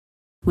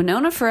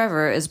Winona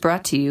Forever is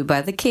brought to you by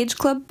the Cage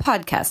Club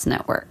Podcast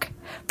Network.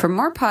 For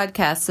more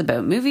podcasts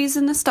about movies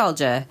and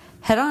nostalgia,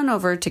 head on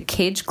over to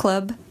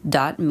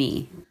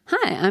cageclub.me.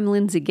 Hi, I'm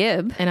Lindsay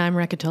Gibb. And I'm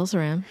Rekha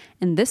Tulsaram.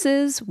 And this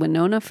is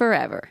Winona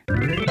Forever.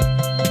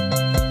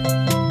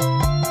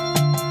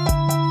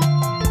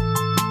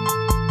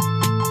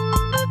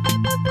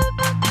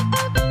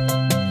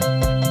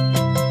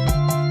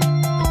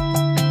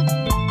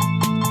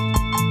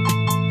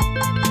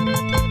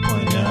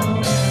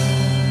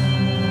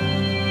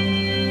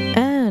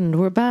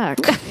 We're back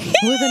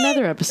with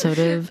another episode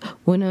of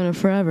Winona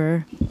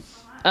Forever.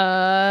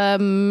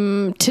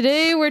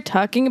 Today we're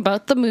talking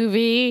about the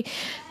movie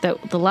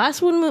the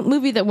last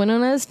movie that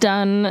Winona has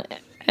done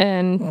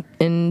in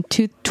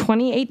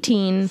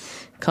 2018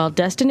 called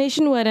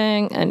Destination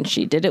Wedding, and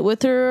she did it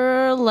with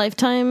her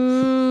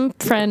lifetime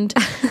friend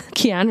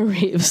Keanu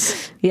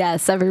Reeves.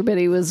 Yes,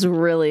 everybody was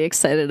really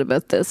excited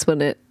about this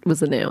when it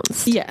was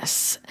announced.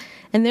 Yes,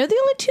 and they're the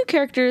only two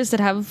characters that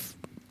have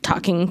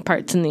talking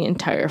parts in the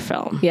entire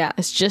film. Yeah.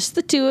 It's just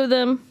the two of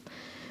them.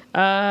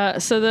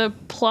 So the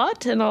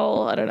plot and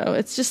all, I don't know.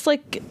 It's just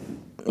like,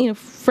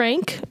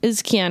 Frank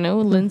is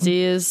Keanu,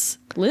 Lindsay is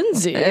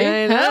Lindsay.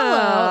 I know.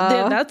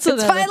 Hello. It's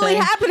finally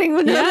thing. happening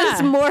when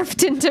it's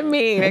morphed into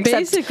me.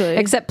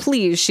 Except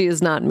please, she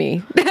is not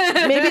me.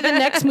 Maybe the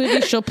next movie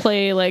she'll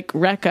play like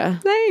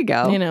Rekha. There you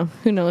go.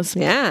 Who knows?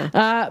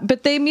 Yeah.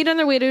 But they meet on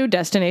their way to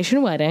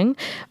Destination Wedding,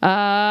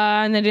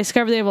 and they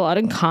discover they have a lot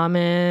in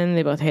common.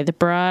 They both hate the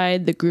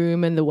bride, the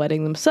groom, and the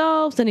wedding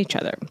themselves and each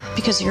other.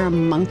 Because you're a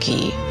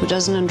monkey who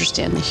doesn't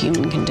understand the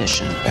human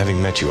condition.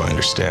 Having met you, I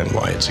understand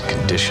why it's a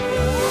condition.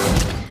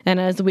 And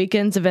as the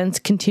weekend's events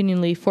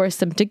continually force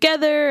them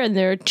together and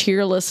their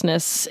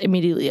cheerlessness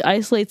immediately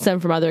isolates them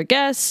from other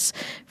guests,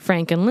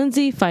 Frank and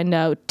Lindsay find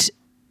out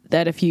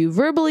that if you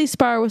verbally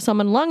spar with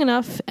someone long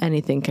enough,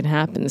 anything can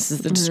happen. This is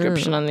the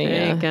description on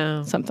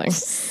the something.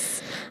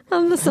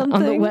 On the something.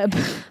 On the web.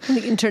 On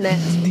the internet.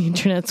 The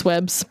internet's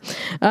webs.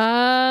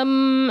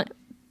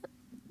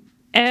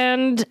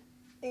 And...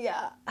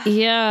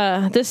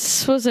 Yeah,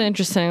 this was an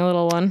interesting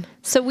little one.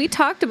 So we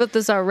talked about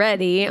this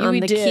already on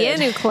the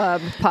Keanu Club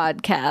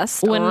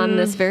podcast on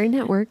this very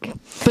network.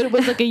 But it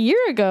was like a year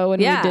ago when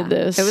we did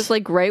this. It was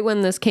like right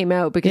when this came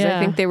out because I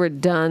think they were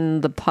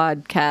done the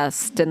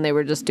podcast and they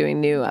were just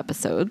doing new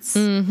episodes.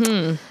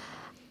 Mm-hmm.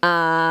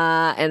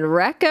 And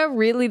Rekha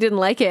really didn't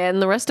like it,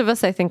 and the rest of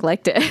us, I think,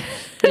 liked it.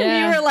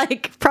 Yeah. You were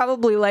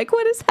probably like,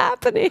 what is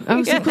happening? I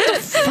was like, what the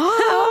fuck? How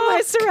am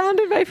I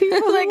surrounded by people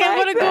I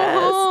want to go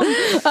home.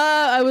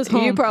 I was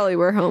home. You probably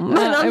were home.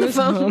 I was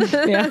home.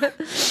 Yeah.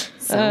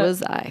 So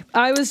was I.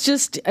 I was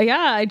just,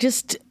 I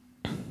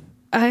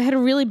had a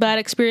really bad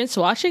experience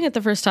watching it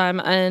the first time,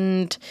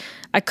 and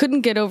I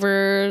couldn't get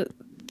over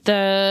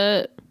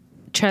the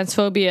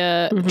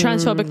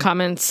transphobic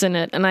comments in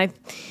it, and I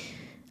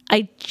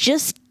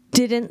just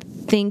didn't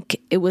think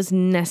it was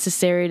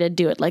necessary to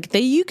do it. Like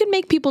you can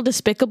make people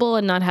despicable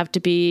and not have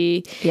to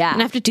be,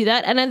 and have to do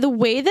that. And the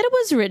way that it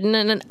was written,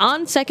 and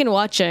on second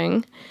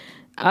watching,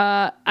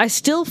 I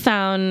still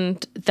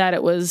found that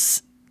it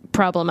was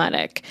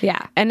problematic.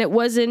 Yeah, and it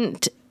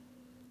wasn't.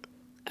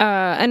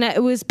 And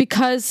it was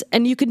because,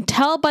 and you can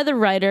tell by the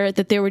writer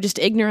that they were just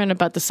ignorant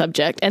about the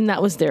subject, and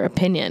that was their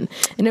opinion.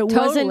 And it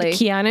wasn't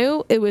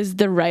Keanu, it was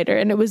the writer,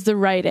 and it was the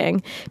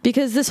writing.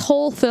 Because this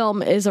whole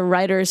film is a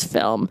writer's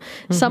film.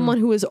 Mm-hmm. Someone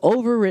who has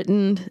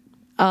overwritten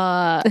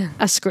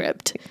a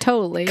script.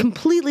 Totally.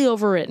 Completely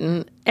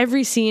overwritten.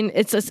 Every scene,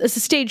 it's a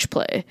stage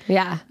play.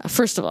 Yeah.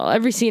 First of all,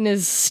 every scene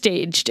is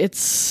staged.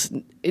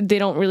 They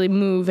don't really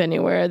move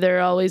anywhere. They're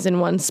always in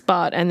one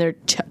spot, and they're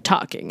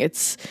talking.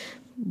 It's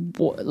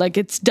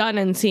done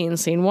in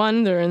scenes. Scene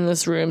 1, they're in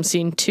this room.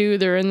 Scene 2,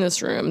 they're in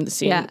this room. The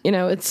scene,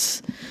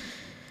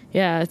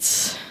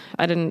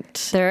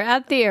 They're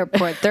at the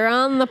airport. They're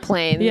on the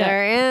plane. Yeah.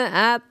 They're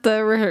at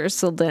the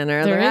rehearsal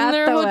dinner. They're in at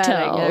their the hotels.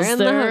 wedding. They're in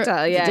the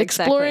hotel. Yeah,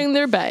 exploring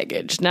their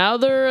baggage. Now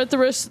they're at the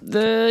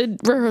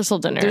rehearsal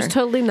dinner. There's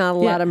totally not a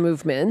lot of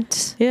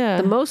movement.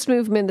 Yeah. The most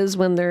movement is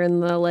when they're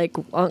in the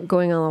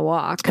going on a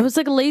walk. It was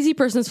like a lazy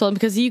person's film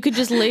because you could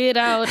just lay it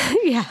out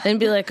and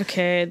be like,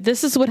 okay,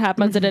 this is what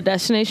happens at a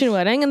destination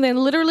wedding. And they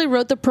literally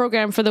wrote the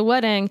program for the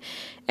wedding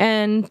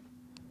and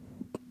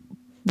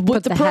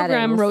the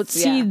program wrote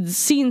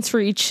scenes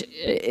for each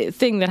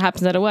thing that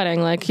happens at a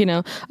wedding. Like,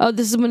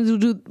 this is when we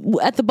do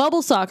at the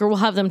bubble soccer, we'll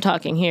have them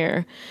talking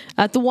here.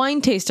 At the wine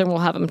tasting, we'll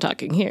have them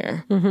talking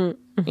here.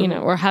 Mm-hmm,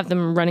 mm-hmm. Or have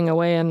them running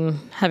away and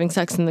having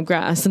sex in the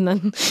grass, and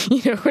then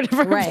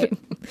whatever. Right.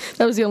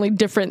 That was the only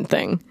different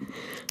thing.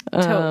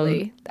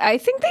 Totally. I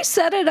think they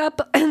set it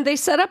up. They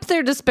set up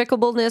their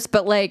despicableness,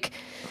 but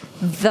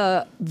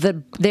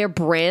their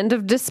brand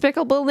of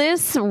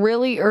despicableness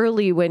really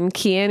early when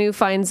Keanu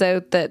finds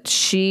out that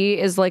she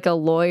is a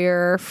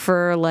lawyer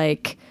for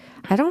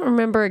I don't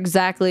remember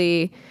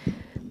exactly,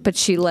 but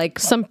she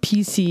some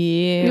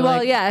PC.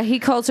 Well, he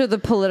calls her the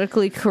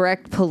politically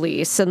correct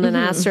police, and then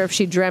asks her if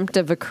she dreamt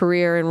of a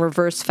career in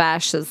reverse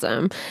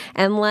fascism,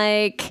 and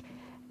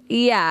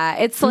Yeah,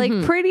 it's like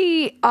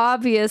pretty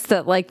obvious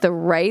that like the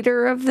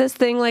writer of this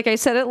thing, like I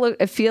said,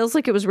 it feels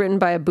like it was written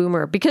by a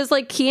boomer because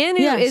like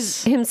Keanu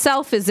is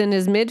himself is in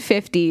his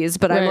mid-50s,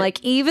 but I'm like,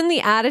 even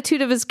the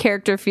attitude of his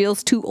character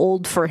feels too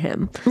old for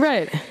him.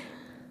 Right.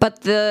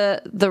 But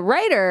the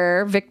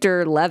writer,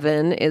 Victor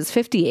Levin, is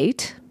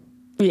 58.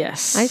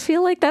 Yes. I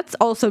feel like that's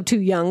also too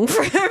young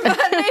for her, but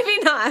maybe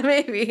not.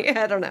 Maybe.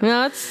 I don't know.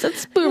 No,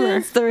 it's boomer.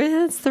 It's the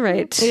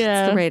right. It's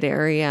the right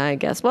area, I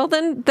guess. Well,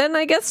 then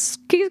I guess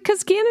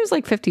because Keanu's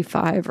like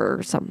 55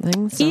 or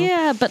something. So.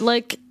 Yeah, but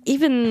like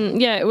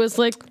even it was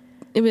like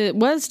it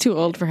was too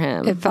old for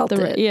him. It felt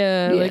it.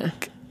 Yeah,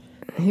 like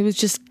he was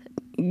just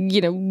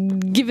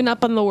giving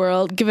up on the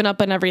world, giving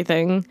up on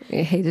everything,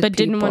 but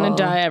didn't want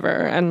to die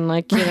ever, and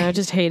like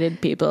just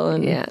hated people.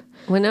 And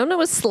Winona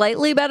was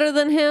slightly better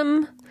than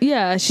him.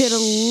 Yeah, she had a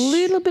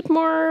little bit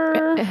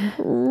more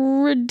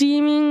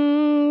redeeming,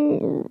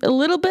 a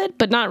little bit,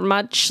 but not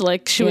much.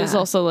 Like she was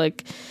also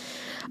like,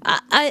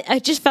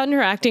 I just found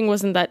her acting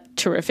wasn't that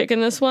terrific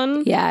in this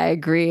one. Yeah, I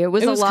agree. It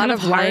was a lot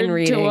of line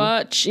reading to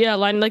watch. Yeah,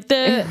 like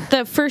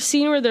the first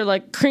scene where they're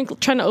like trying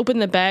to open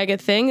the bag of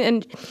thing,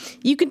 and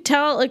you can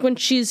tell like when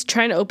she's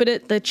trying to open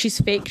it that she's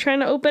fake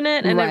trying to open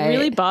it, and it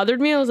really bothered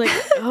me. I was like,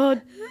 oh,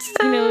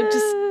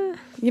 just.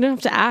 You don't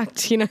have to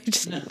act,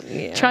 just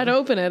try to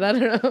open it. I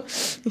don't know.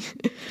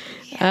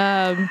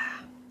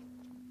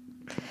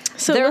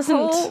 So their it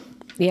wasn't,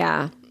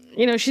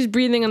 she's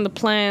breathing on the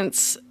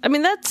plants. I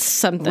mean, that's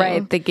something.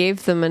 Right. They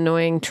gave them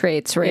annoying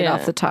traits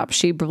off the top.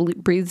 She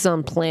breathes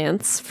on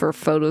plants for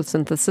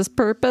photosynthesis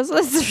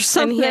purposes or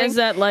something. And he has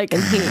that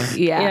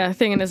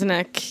thing in his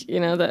neck,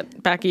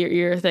 that back of your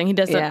ear thing. He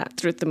does that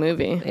throughout the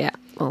movie. Yeah,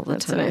 all the time.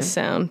 That's a nice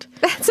sound.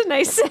 That's a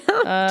nice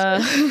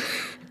sound.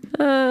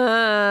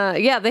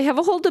 They have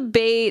a whole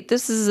debate.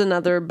 This is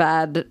another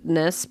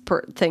badness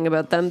thing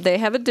about them. They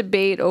have a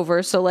debate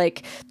over, so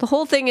like the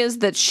whole thing is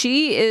that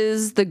she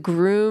is the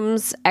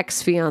groom's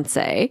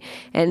ex-fiance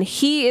and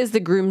he is the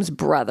groom's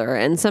brother,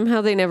 and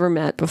somehow they never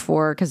met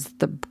before because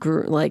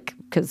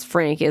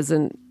Frank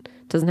doesn't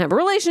have a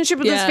relationship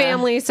with his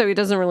family, so he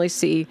doesn't really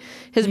see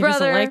his brother. He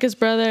doesn't like his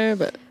brother,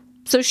 but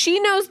so she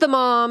knows the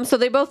mom, so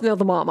they both know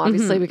the mom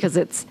obviously because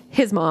it's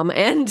his mom,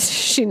 and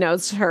she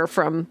knows her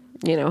from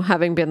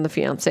having been the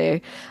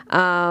fiance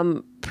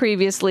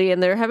previously,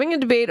 and they're having a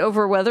debate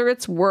over whether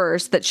it's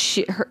worse that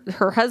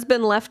her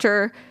husband left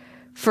her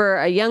for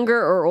a younger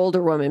or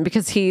older woman,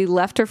 because he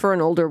left her for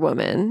an older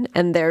woman,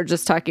 and they're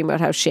just talking about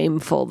how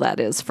shameful that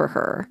is for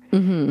her.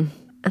 Mm-hmm.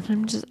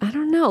 And I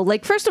don't know.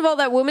 Like, first of all,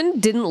 that woman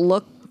didn't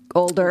look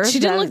older. She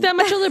didn't look that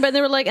much older, but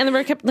they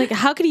were kept like,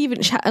 how could he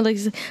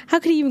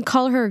even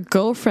call her a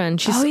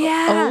girlfriend? She's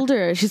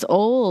older. She's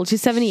old.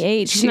 She's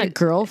 78. She's not a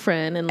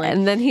girlfriend.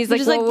 And then he's like,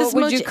 well, what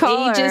would you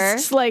call her?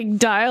 Ageist, like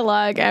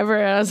dialogue ever.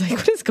 And I was like,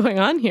 what is going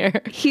on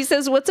here? He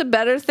says, what's a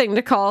better thing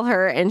to call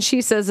her? And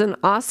she says, an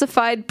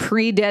ossified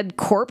pre-dead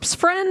corpse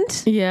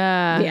friend.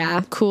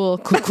 Yeah.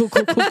 Cool.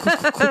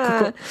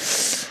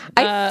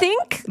 I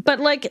think,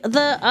 but like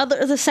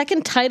the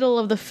second title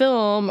of the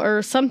film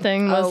or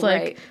something was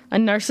a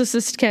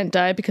narcissist can't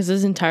die because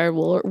his entire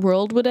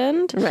world would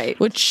end, right?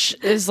 Which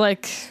is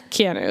like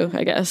Keanu,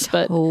 I guess,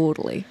 but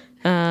totally.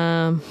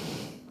 They're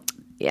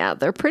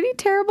pretty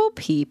terrible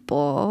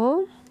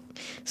people.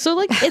 So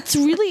like it's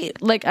really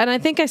like, and I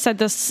think I said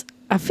this.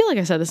 I feel like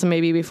I said this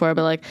maybe before,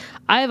 but like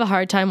I have a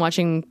hard time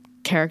watching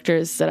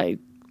characters that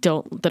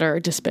are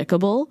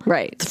despicable,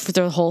 right, for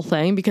the whole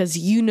thing, because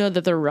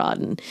that they're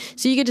rotten.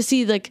 So you get to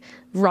see like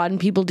rotten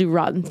people do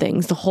rotten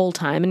things the whole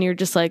time, and you're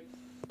just like,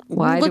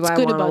 why do I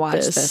want to watch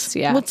this?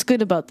 Yeah, what's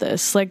good about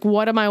this? Like,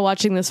 what am I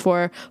watching this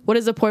for? What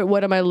is the point?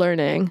 What am I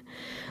learning?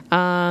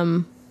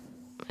 And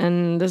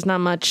there's not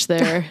much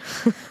there.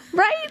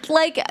 Right?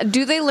 Like,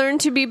 do they learn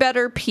to be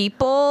better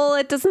people?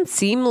 It doesn't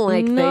seem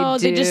like they do.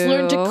 They just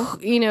learn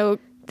to,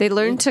 they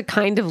learn to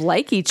kind of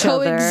like each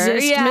other.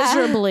 Coexist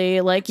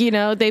miserably. Like,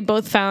 they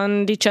both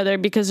found each other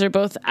because they're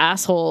both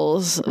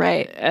assholes.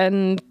 Right.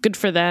 And good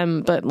for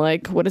them. But,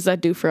 like, what does that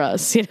do for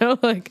us?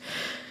 Like,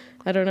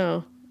 I don't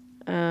know.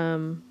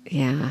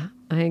 Yeah,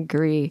 I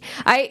agree.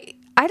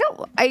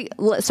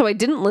 So I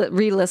didn't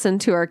re-listen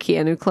to our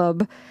Keanu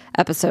Club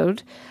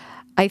episode.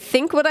 I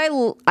think what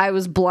I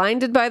was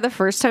blinded by the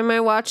first time I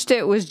watched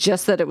it was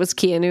just that it was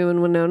Keanu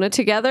and Winona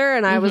together,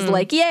 and I was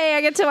like, yay,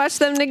 I get to watch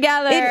them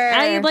together.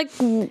 I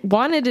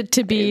wanted it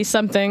to be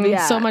something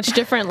so much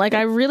different. Like,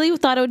 I really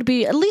thought it would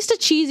be at least a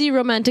cheesy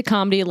romantic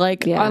comedy,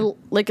 like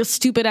a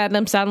stupid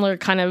Adam Sandler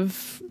kind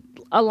of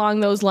along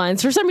those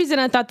lines. For some reason,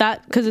 I thought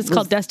that because it's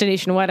called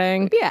Destination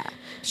Wedding. Yeah,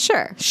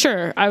 sure.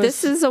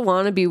 This is a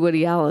wannabe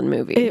Woody Allen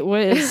movie. It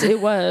was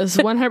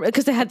 100%,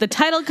 because they had the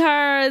title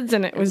cards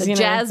and it was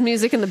jazz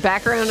music in the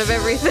background of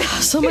everything.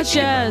 So much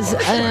jazz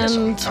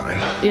and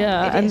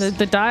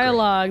the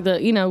dialogue.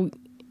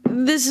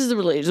 This is the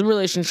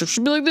relationship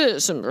should be like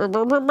this,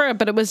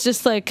 but it was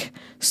just like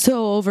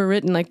so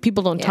overwritten. Like,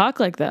 people don't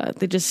talk like that.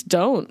 They just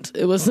don't.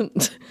 It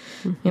wasn't,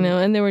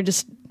 and they were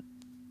just.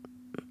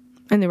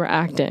 And they were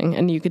acting,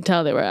 and you could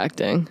tell they were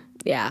acting.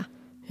 Yeah.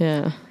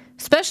 Yeah.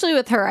 Especially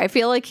with her. I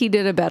feel like he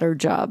did a better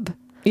job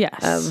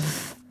Yes.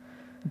 of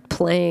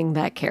playing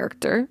that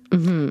character,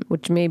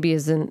 which maybe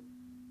isn't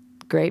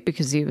great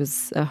because he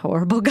was a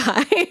horrible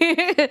guy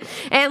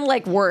and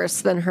like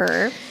worse than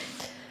her.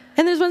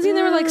 And there's one scene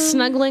they were like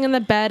snuggling in the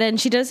bed, and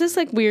she does this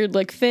like weird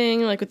like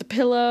thing like with the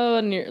pillow,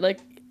 and you're like,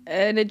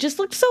 and it just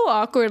looked so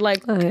awkward,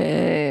 like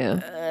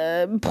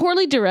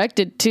poorly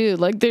directed too.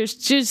 Like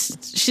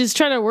she's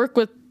trying to work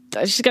with,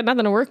 she's got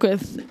nothing to work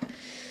with.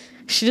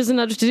 She doesn't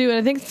know what to do, and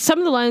I think some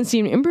of the lines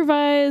seem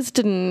improvised,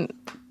 and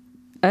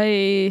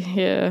I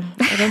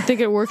don't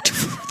think it worked.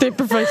 The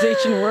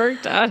improvisation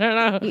worked. I don't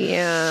know.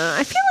 Yeah,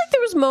 I feel like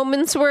there was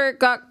moments where it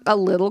got a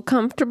little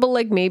comfortable,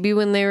 like maybe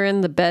when they were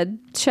in the bed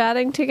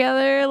chatting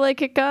together,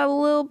 like it got a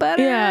little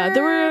better. Yeah,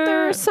 there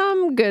were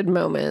some good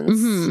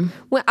moments.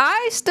 Well,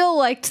 I still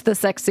liked the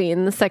sex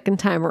scene the second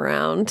time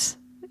around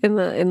in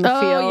the field.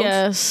 Oh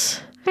yes,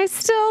 I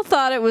still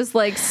thought it was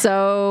like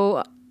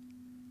so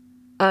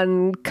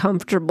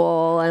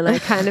uncomfortable, and I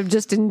kind of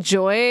just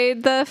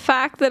enjoyed the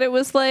fact that it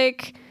was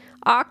like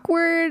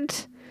awkward.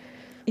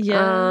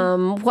 yeah.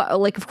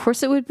 Like of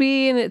course it would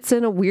be, and it's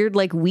in a weird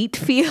like wheat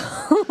field.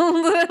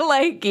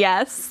 Like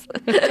yes,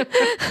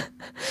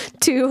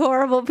 two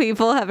horrible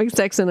people having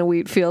sex in a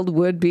wheat field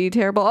would be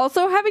terrible.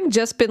 Also, having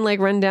just been like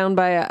run down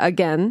by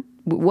again,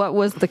 what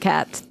was the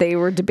cat? They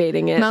were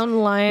debating it. Mountain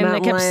lion. They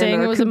kept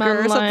saying it was a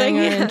mountain lion,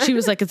 and she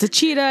was like, "It's a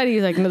cheetah," and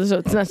he's like, "No, it's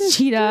not a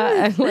cheetah."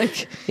 And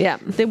like, yeah,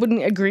 they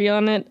wouldn't agree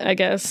on it, I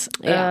guess.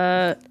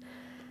 Yeah.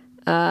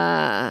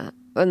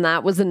 And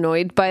that was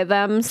annoyed by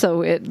them,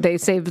 so they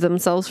saved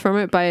themselves from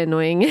it by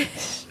annoying it.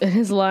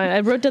 His line,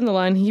 I wrote down the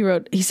line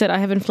he said, "I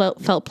haven't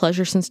felt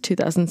pleasure since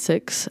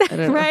 2006." I don't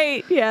know.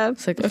 Right, yeah.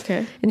 It's like,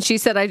 okay. And she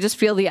said, "I just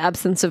feel the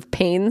absence of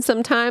pain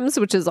sometimes,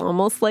 which is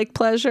almost like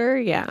pleasure."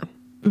 Yeah.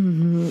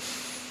 When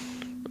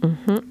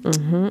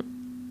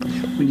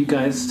you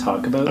guys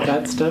talk about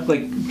that stuff,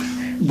 like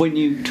when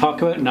you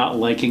talk about not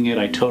liking it,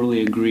 I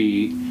totally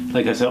agree.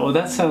 Like I said, oh,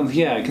 that sounds,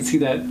 yeah, I can see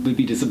that would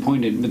be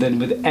disappointed. But then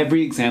with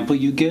every example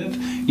you give,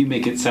 you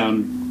make it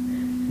sound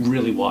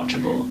really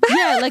watchable.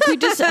 Yeah, like we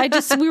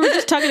were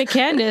just talking to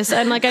Candace,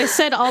 and like I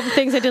said all the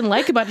things I didn't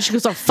like about it. She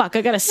goes, "Oh fuck,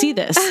 I gotta see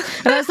this."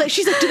 And I was like,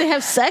 she's like, "Do they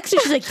have sex?"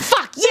 And she's like,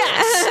 "Fuck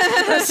yes."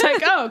 And I was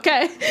like, "Oh,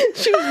 okay."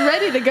 She was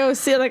ready to go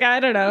see it. Like, I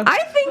don't know. I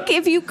think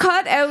if you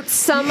cut out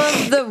some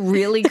of the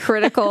really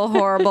critical,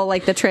 horrible,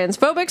 like the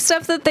transphobic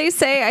stuff that they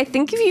say, I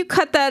think if you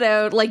cut that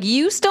out, like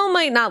you still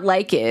might not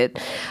like it,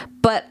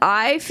 but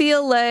I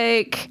feel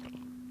like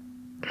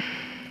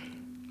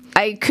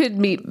I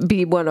could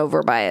be won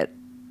over by it.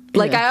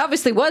 Like, I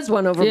obviously was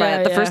won over by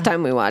it the first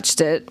time we watched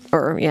it.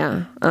 Or,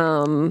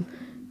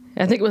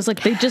 I think it was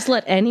like they just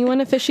let anyone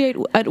officiate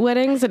at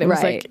weddings, and it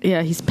was like,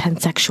 yeah, he's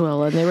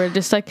pansexual, and they were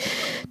just like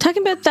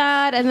talking about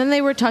that, and then they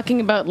were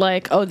talking about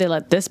like, oh, they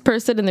let this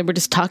person, and they were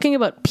just talking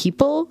about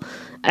people,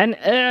 and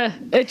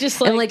it just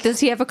like, and like, does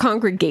he have a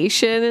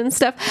congregation and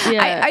stuff?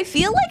 Yeah. I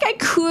feel like I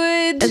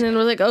could, and then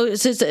we're like, oh,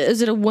 is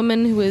it a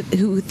woman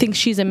who thinks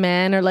she's a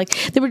man, or like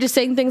they were just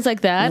saying things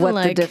like that, what and,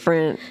 like, the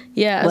different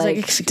I was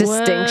like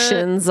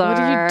distinctions are. What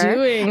are you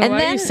doing? And why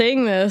then, are you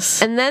saying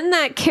this? And then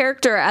that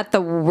character at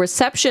the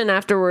reception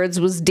afterwards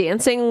was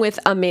dancing with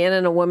a man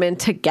and a woman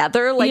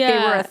together, like they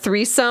were a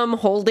threesome,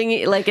 holding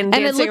it like and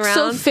dancing it looked around.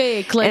 So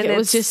fake, like and it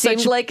was just seemed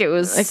such like it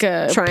was like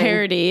a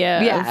parody.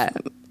 Yeah.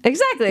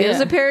 Exactly. It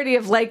was a parody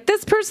of like,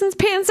 this person's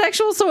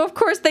pansexual, so of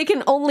course they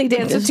can only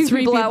dance with two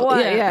people at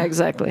once. Yeah,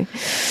 exactly.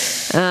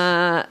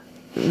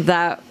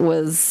 That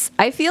was,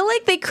 I feel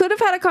like they could have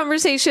had a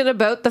conversation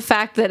about the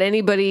fact that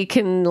anybody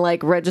can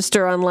like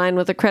register online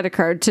with a credit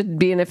card to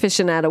be an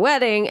officiant at a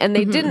wedding, and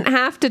they didn't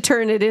have to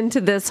turn it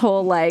into this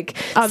whole like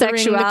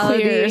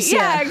sexuality.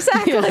 Yeah,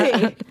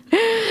 exactly.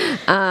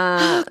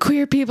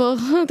 Queer people,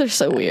 they're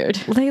so weird.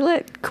 They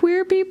let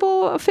queer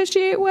people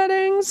officiate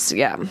weddings.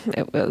 Yeah,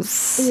 it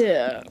was.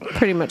 Yeah,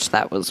 pretty much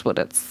that was what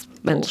it's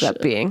ended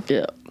up being.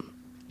 Yeah.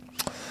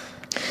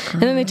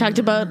 And then they talked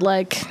about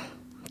like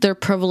their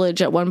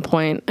privilege at one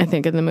point, I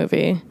think, in the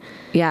movie.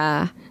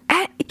 Yeah.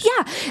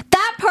 Yeah,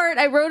 that part,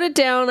 I wrote it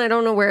down. I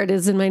don't know where it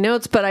is in my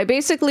notes, but I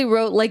basically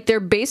wrote, like,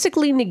 they're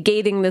basically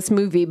negating this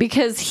movie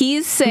because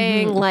he's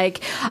saying,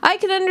 like, I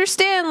can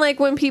understand, like,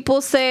 when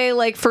people say,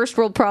 like, first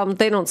world problems,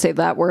 they don't say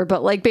that word,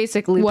 but, like,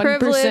 basically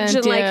privilege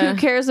and, like, who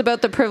cares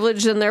about the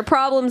privilege and their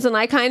problems, and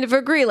I kind of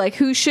agree, like,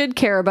 who should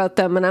care about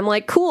them? And I'm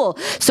like, cool,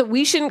 so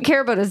we shouldn't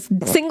care about a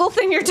single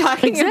thing you're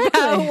talking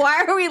about.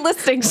 Why are we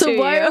listening to you? So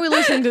why are we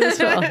listening to this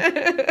film?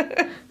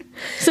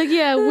 It's like,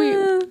 yeah,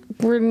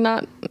 we're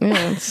not,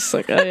 it's just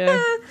like, oh,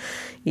 yeah.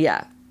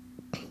 Yeah.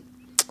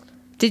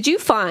 Did you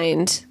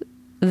find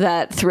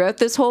that throughout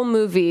this whole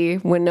movie,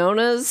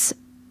 Winona's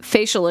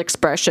facial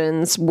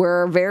expressions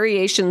were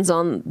variations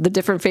on the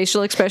different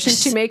facial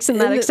expressions she makes in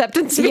that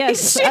acceptance speech.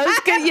 Yes, I was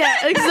gonna,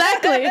 yeah,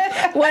 exactly,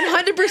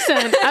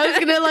 100%. I was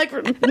gonna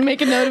like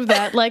make a note of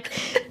that. Like,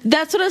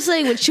 that's what I was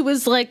saying when she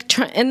was like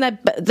in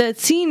that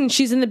scene.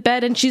 She's in the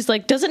bed and she's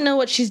like doesn't know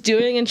what she's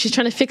doing and she's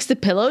trying to fix the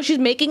pillow. She's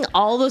making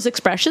all those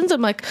expressions.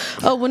 I'm like,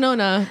 oh,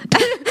 Winona,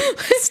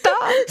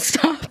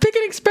 stop, pick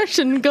an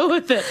expression and go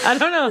with it. I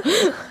don't know.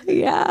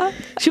 Yeah,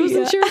 she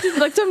wasn't sure.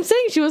 Like, so I'm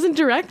saying she wasn't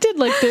directed.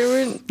 Like, they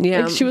weren't.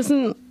 Yeah. Like, she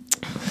wasn't.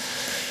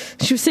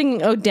 She was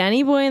singing "Oh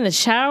Danny Boy" in the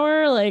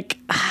shower. Like,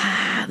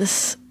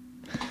 this.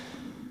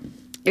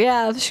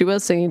 Yeah, she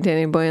was singing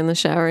Danny Boy in the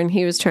shower, and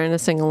he was trying to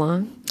sing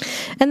along.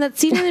 And that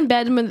scene in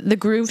bed with the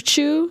groove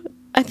chew,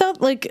 I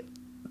thought like,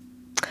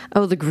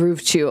 oh, the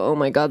groove chew. Oh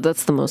my god,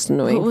 that's the most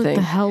annoying what thing.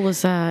 the hell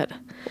was that?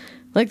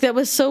 Like, that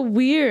was so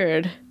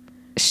weird.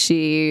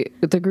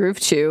 The groove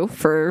chew,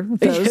 for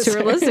those who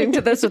are listening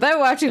to this without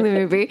watching the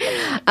movie,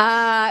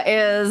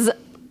 is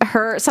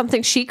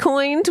something she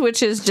coined,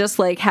 which is just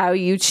like how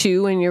you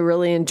chew when you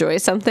really enjoy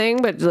something,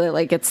 but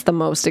like it's the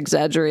most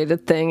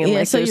exaggerated thing. And yeah,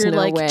 like, so you're no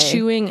like way.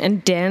 chewing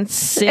and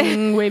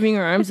dancing, waving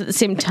your arms at the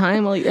same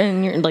time,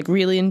 and you're like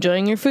really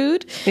enjoying your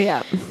food.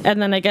 Yeah,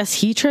 and then I guess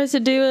he tries to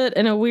do it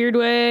in a weird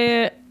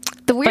way.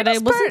 The weirdest but I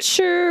wasn't part,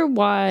 sure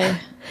why.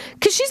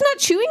 Because she's not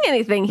chewing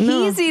anything.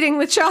 No. He's eating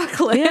the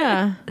chocolate.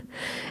 Yeah,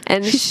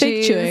 and she's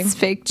fake chewing.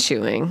 Fake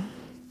chewing.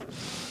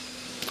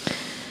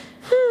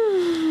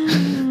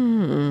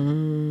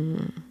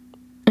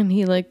 And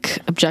he like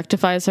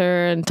objectifies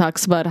her and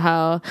talks about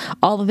how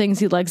all the things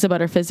he likes about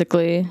her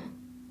physically.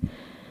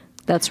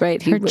 That's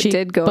right. He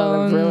did go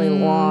on a really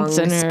long,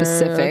 and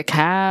specific her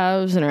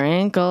calves and her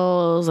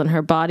ankles and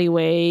her body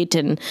weight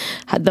and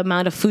the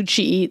amount of food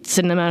she eats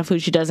and the amount of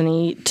food she doesn't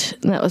eat.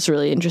 And that was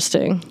really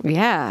interesting.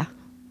 Yeah.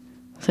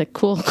 It's like,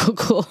 cool.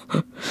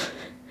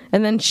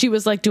 And then she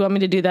was like, do you want me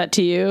to do that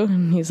to you?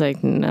 And he's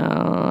like,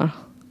 no.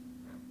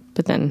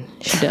 But then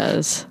she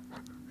does.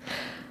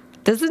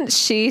 Doesn't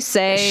she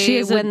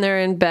say when they're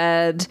in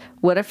bed,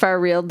 what if our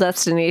real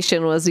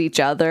destination was each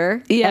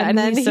other? Yeah. And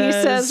then he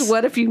says,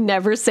 what if you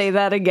never say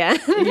that again?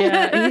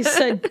 Yeah. He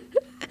said,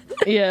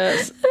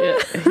 yes.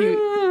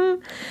 Yeah,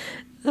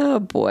 oh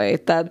boy.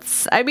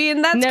 That's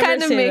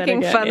kind of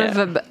making fun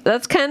of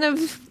that's kind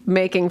of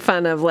making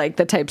fun of like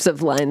the types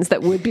of lines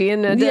that would be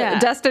in a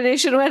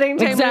destination wedding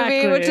type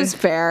movie, which is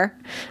fair.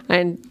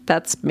 And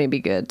that's maybe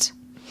good.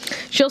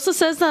 She also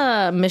says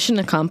mission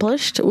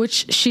accomplished,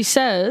 which she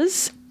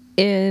says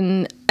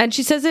and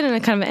she says it in a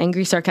kind of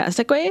angry,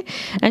 sarcastic way.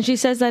 And she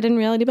says that in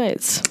Reality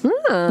Bites.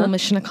 Well,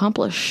 mission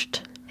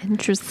accomplished.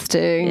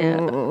 Interesting.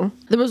 Yeah.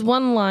 There was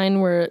one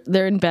line where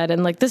they're in bed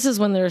and like, this is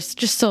when they're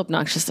just so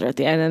obnoxious there at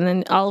the end. And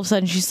then all of a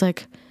sudden she's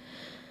like,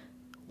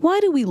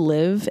 why do we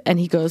live? And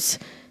he goes,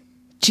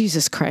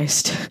 Jesus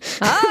Christ.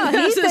 Oh,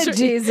 he said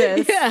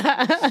Jesus.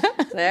 Yeah.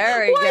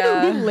 There we go.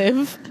 Why do we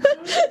live?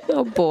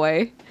 Oh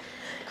boy.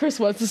 Chris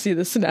wants to see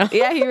this now.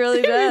 Yeah, he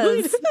really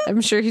does.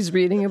 I'm sure he's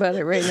reading about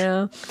it right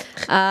now.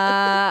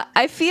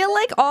 I feel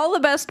like all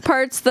the best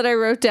parts that I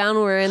wrote down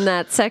were in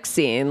that sex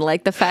scene.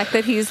 Like the fact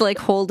that he's like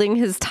holding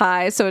his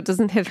tie so it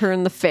doesn't hit her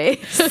in the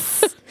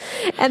face.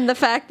 And the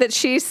fact that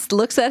she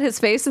looks at his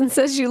face and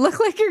says, you look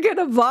like you're going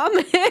to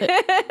vomit.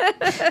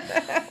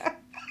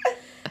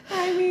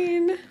 I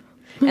mean...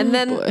 And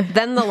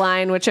then the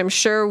line, which I'm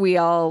sure we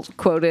all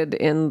quoted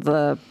in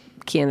the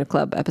Keanu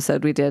Club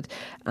episode we did,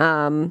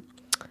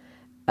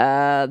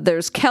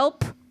 there's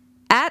kelp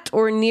at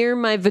or near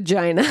my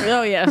vagina.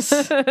 Oh, yes.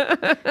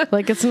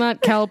 Like, it's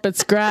not kelp,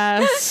 it's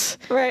grass.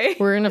 Right.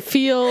 We're in a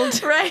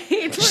field. Right.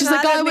 She's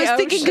like, oh, I was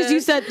thinking because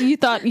you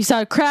thought you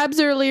saw crabs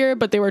earlier,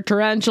 but they were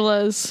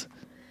tarantulas.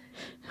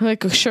 I'm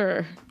like, oh,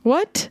 sure.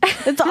 What?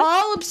 It's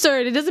all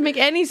absurd. It doesn't make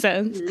any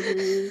sense.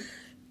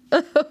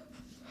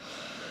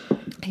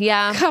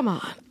 Yeah. Come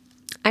on.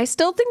 I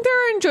still think there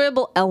are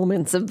enjoyable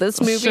elements of this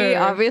movie. Sure.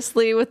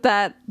 Obviously, with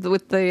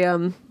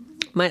the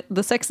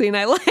sex scene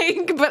I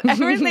like, but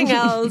everything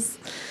else,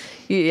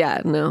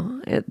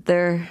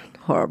 they're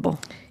horrible.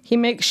 She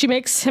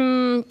makes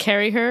him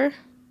carry her,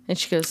 and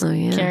she goes,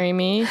 "Carry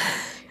me."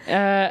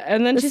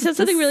 And then she said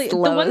something really. The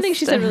one thing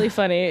she said really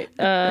funny.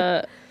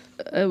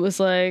 It was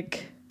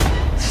like,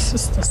 "This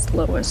is the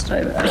slowest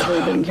I've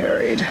ever been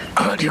carried."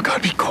 You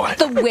gotta be quiet.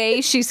 The way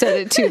she said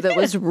it too, that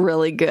was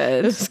really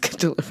good. It was good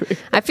delivery.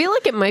 I feel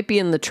like it might be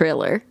in the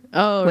trailer.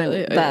 Oh,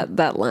 really?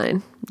 That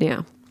line.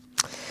 Yeah.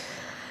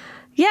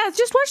 Yeah,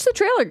 just watch the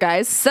trailer,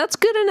 guys. That's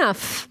good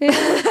enough. Yeah.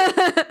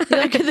 You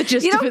don't get the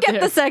gist You of don't it get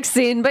there. the sex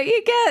scene, but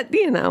you get,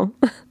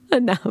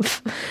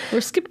 enough.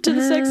 Or skip to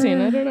the sex scene.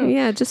 I don't know.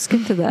 Yeah, just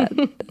skip to that.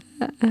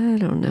 I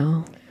don't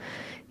know.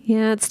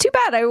 Yeah, it's too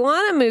bad. I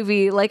want a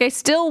movie. Like, I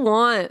still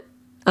want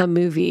a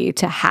movie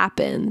to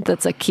happen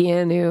that's a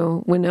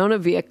Keanu Winona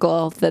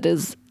vehicle that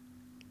is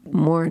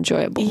more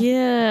enjoyable.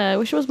 Yeah, I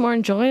wish it was more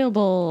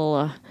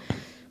enjoyable.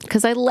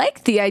 Because I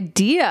like the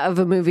idea of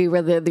a movie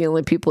where they're the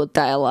only people with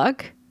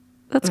dialogue.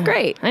 That's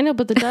great. I know,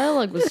 but the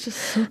dialogue was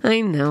just...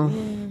 I know.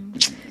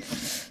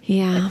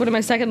 Yeah. One of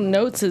my second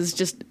notes is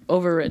just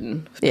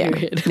overwritten. Yeah.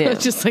 Period. Yeah.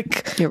 It's just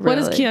like, Yeah, what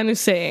is really. Keanu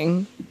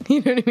saying?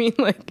 You know what I mean?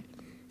 Like,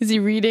 is he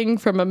reading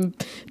from a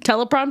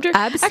teleprompter?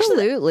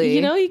 Absolutely.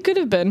 Actually, he could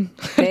have been.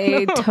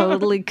 They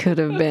totally could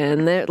have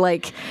been. They're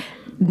like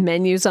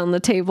menus on the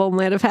table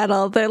might have had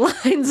all their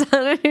lines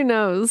on it. Who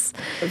knows?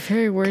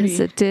 Very wordy. Because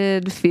it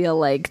did feel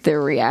like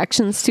their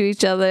reactions to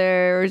each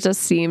other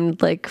just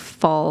seemed like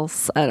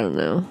false. I don't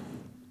know.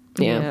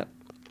 Yeah.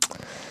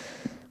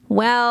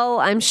 Well,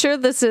 I'm sure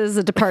this is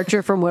a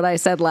departure from what I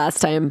said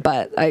last time,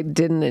 but I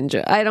didn't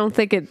enjoy. I don't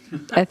think it.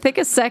 I think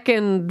a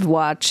second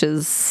watch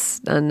is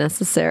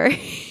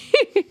unnecessary.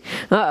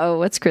 Uh-oh,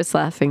 what's Chris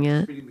laughing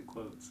at? Reading the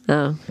quotes.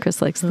 Oh,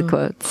 Chris likes the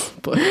quotes.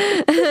 Boy.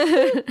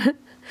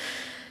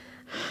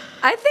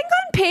 I think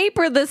on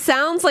paper this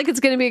sounds like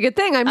it's going to be a good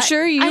thing. I'm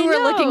sure you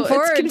were looking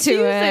forward it's to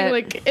confusing. it.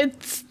 Like,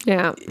 it's,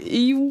 Yeah.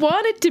 you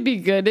want it to be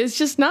good. It's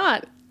just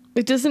not.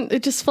 It doesn't.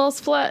 It just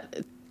falls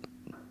flat.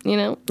 You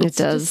know. It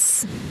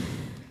does.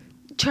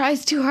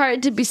 Tries too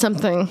hard to be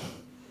something.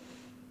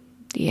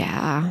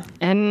 Yeah.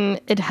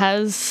 And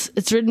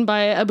it's written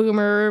by a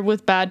boomer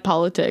with bad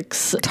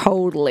politics,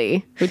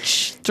 Totally.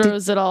 which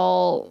throws it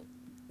all.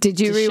 Did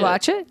you To shit.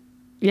 rewatch it?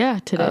 Yeah,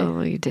 today. Oh,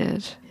 you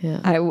did.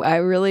 Yeah. I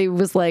really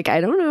was like,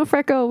 I don't know if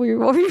Recco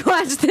will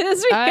rewatch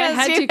this because I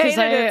had to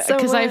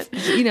because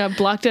I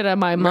blocked it out of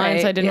my mind,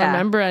 so I didn't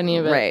remember any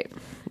of it. Right.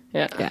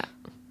 Yeah. Yeah.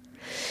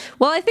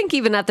 Well, I think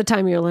even at the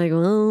time you're like,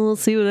 well, we'll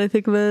see what I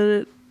think about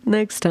it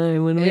next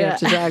time when we have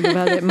to talk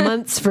about it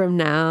months from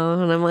now.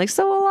 And I'm like,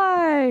 so will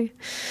I.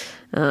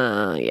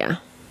 Yeah.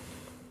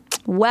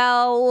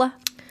 Well,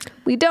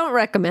 we don't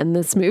recommend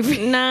this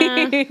movie.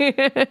 Nah.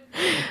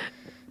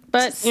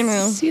 But,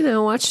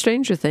 Watch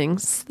Stranger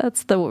Things.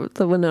 That's the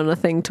Winona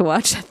thing to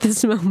watch at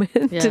this moment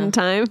in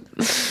time.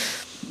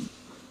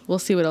 we'll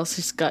see what else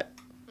he's got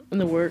in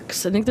the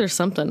works. I think there's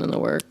something in the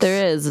works.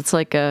 There is. It's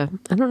like I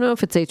don't know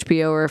if it's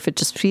HBO or if it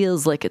just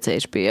feels like it's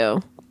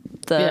HBO.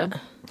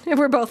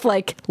 We're both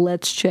like,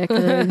 let's check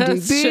IMDb.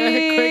 Let's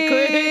check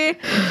quickly.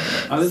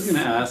 I was going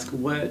to ask,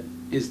 what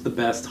is the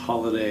best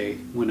holiday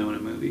Winona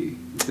movie?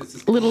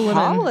 Little Women.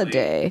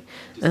 Holiday.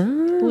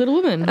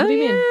 Little Women. What do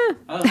you mean?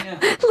 Oh,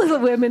 yeah. Little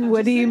Women,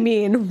 what do you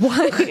mean?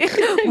 Why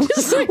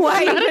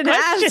even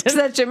ask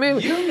such a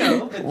movie? You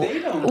know, but they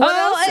don't.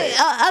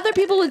 Other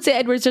people would say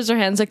Edward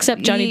Scissorhands,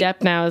 except Johnny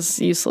Depp now is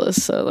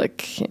useless. So,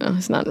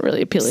 it's not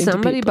really appealing to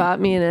Somebody people. bought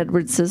me an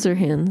Edward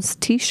Scissorhands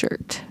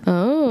t-shirt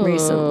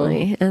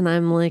recently, and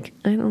I'm like,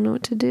 I don't know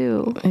what to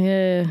do.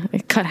 Yeah, I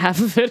cut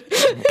half of it.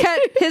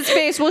 Cut his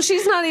face. Well,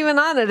 she's not even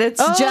on it. It's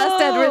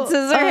just Edward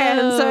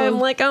Scissorhands. So I'm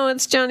like, oh,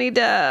 it's Johnny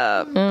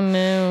Depp. Oh,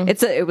 no.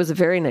 It was a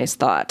very nice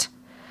thought.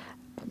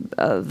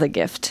 The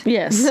gift.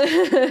 Yes.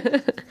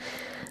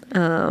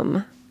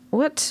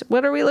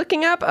 What are we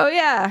looking up? Oh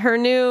yeah, her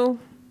new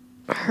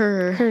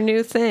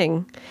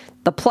thing,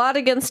 The Plot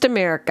Against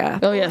America.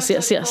 Oh, yes.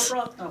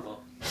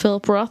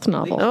 Philip Roth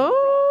novel.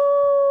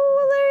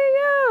 Oh, there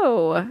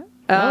you go.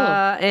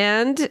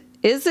 And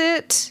is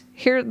it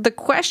here? The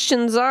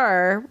questions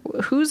are: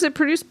 who's it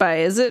produced by?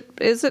 Is it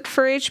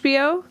for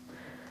HBO?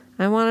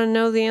 I want to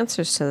know the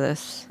answers to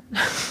this.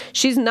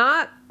 She's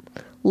not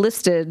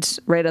listed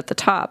right at the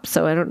top,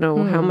 so I don't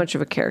know how much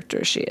of a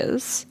character she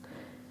is.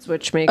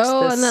 Which makes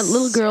this and that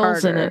little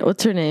girl's in harder. it.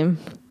 What's her name?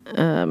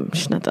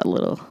 She's not that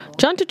little.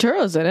 John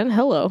Turturro's in it.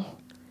 Hello.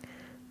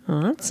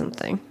 Oh, that's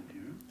something.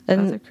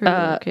 And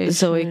location.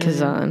 Zoe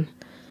Kazan.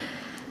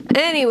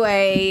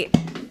 Anyway,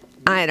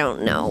 I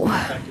don't know.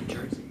 Back to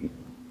Jersey.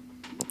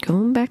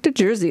 Going back to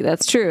Jersey.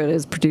 That's true. It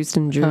is produced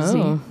in Jersey.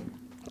 Oh.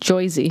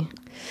 Joyzy.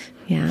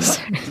 Yeah.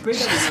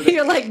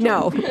 You're like,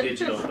 no.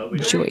 Digital, but we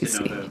Joyce.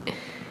 to know the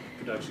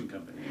production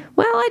company.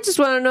 Well, I just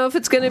want to know if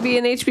it's going to be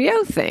an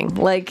HBO thing.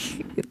 Like,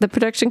 the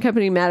production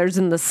company matters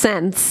in the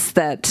sense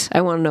that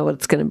I want to know what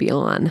it's going to be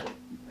on.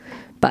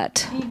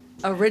 But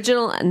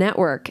original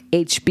network,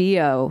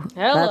 HBO.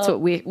 Hello. That's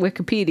what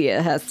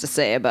Wikipedia has to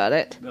say about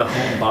it. The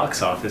home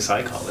box office,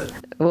 I call it.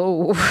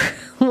 Oh,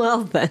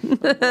 well then.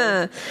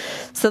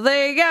 So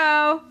there you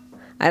go.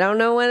 I don't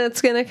know when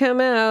it's going to come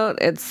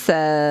out. It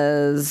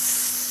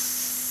says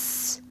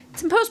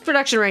it's in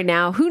post-production right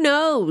now. Who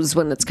knows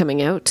when it's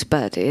coming out,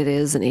 but it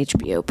is an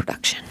HBO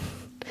production.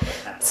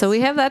 So we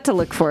have that to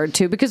look forward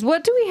to, because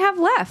what do we have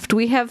left?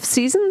 We have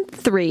season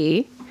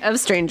 3 of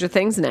Stranger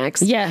Things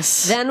next.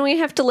 Yes. Then we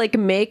have to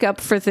make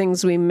up for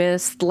things we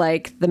missed,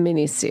 like the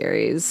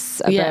miniseries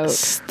about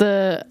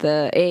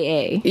the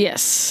AA.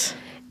 Yes.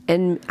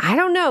 And I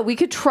don't know. We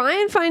could try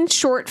and find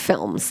short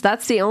films.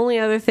 That's the only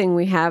other thing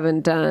we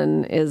haven't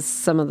done is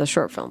some of the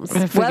short films.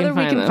 Whether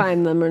we can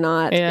find them or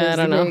not is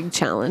the big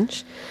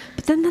challenge.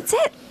 But then that's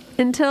it.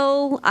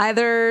 Until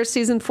either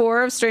season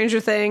 4 of Stranger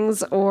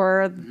Things,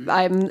 or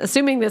I'm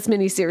assuming this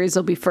miniseries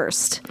will be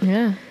first.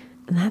 Yeah.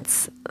 And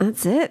that's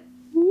it.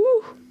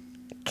 Woo.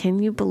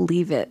 Can you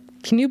believe it?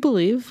 Can you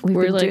believe We've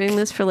been doing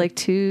this for like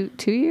two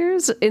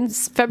years? In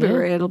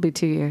February, it'll be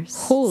 2 years.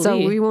 Holy. So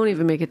we won't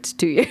even make it to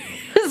 2 years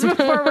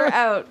before we're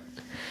out.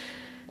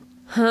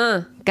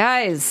 Huh.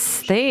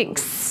 Guys,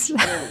 thanks. A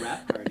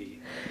rap party.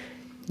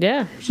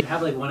 Yeah. We should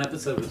have like one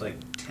episode with like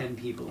 10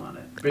 people on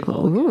it. Bring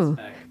all the guests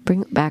back.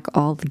 Bring back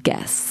all the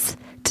guests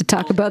to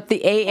talk about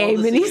the AA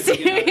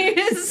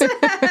miniseries.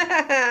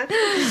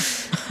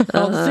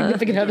 All the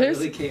significant others.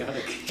 Really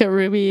chaotic. Get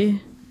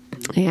Ruby.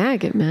 Yeah,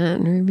 get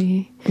Matt and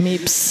Ruby.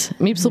 Meeps.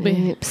 Meeps will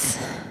be,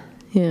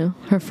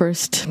 her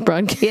first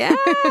broadcast. Yeah,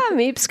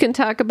 Meeps can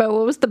talk about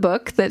what was the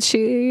book that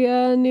she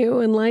knew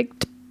and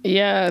liked.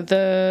 Yeah,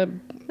 the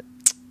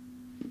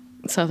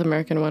South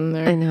American one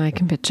there. I know, I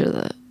can picture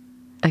that.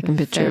 I can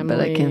picture it, but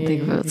I can't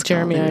think of what it's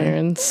Jeremy called.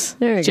 Irons.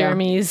 There we go.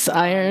 Jeremy's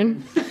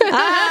Iron.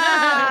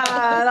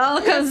 It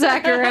all comes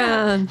back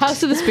around.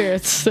 House of the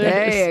Spirits.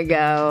 There you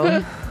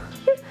go.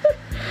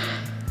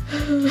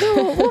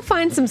 We'll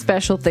find some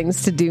special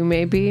things to do,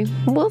 maybe.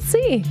 We'll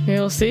see.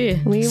 We'll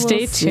see.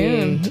 Stay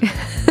tuned.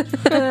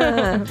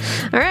 All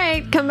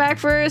right, come back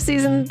for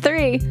season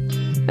 3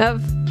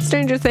 of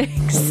Stranger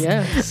Things.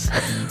 Yes.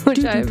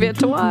 Which I have yet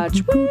to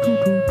watch.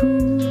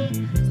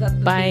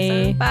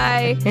 Bye.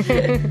 Bye.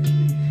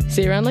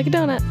 See you around like a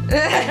donut.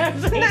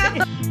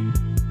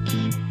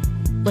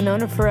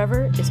 Winona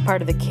Forever is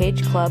part of the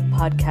Cage Club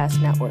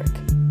Podcast Network.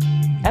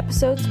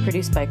 Episodes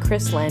produced by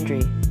Chris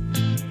Landry.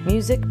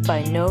 Music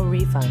by No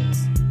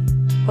Refunds.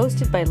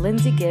 Hosted by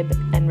Lindsay Gibb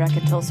and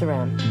Rekha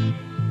Tulsaram.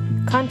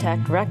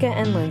 Contact Rekha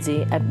and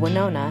Lindsay at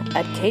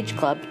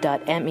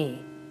winona@cageclub.me.